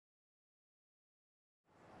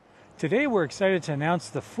Today we're excited to announce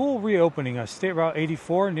the full reopening of State Route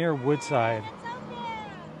 84 near Woodside.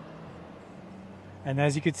 And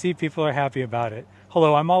as you can see, people are happy about it.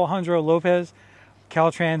 Hello, I'm Alejandro Lopez,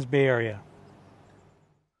 Caltrans Bay Area.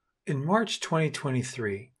 In March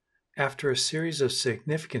 2023, after a series of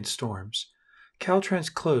significant storms,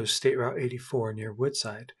 Caltrans closed State Route 84 near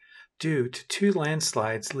Woodside due to two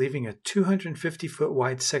landslides leaving a 250-foot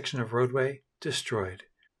wide section of roadway destroyed.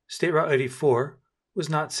 State Route 84 was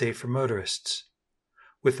not safe for motorists.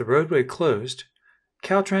 With the roadway closed,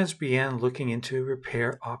 Caltrans began looking into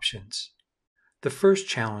repair options. The first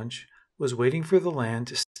challenge was waiting for the land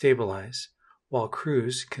to stabilize while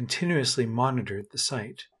crews continuously monitored the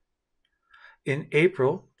site. In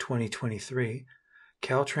April 2023,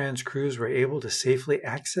 Caltrans crews were able to safely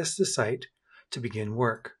access the site to begin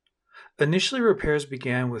work. Initially, repairs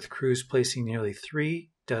began with crews placing nearly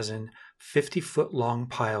 3 dozen 50-foot long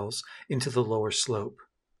piles into the lower slope.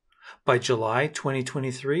 By July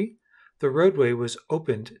 2023, the roadway was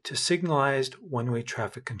opened to signalized one-way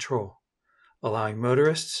traffic control, allowing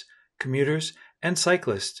motorists, commuters, and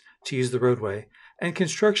cyclists to use the roadway, and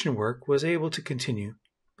construction work was able to continue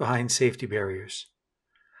behind safety barriers.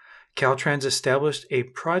 Caltrans established a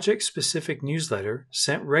project-specific newsletter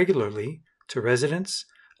sent regularly to residents,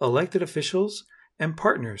 elected officials, and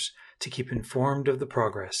partners to keep informed of the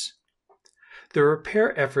progress. The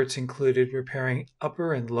repair efforts included repairing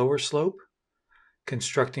upper and lower slope,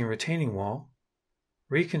 constructing retaining wall,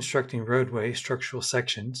 reconstructing roadway structural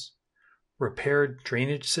sections, repaired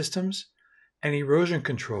drainage systems, and erosion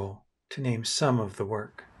control, to name some of the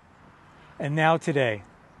work. And now today,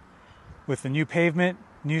 with the new pavement,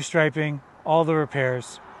 new striping, all the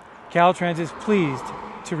repairs, Caltrans is pleased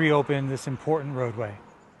to reopen this important roadway.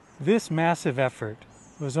 This massive effort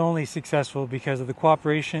was only successful because of the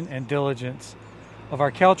cooperation and diligence of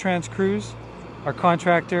our Caltrans crews, our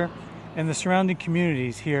contractor, and the surrounding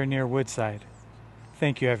communities here near Woodside.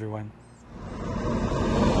 Thank you, everyone.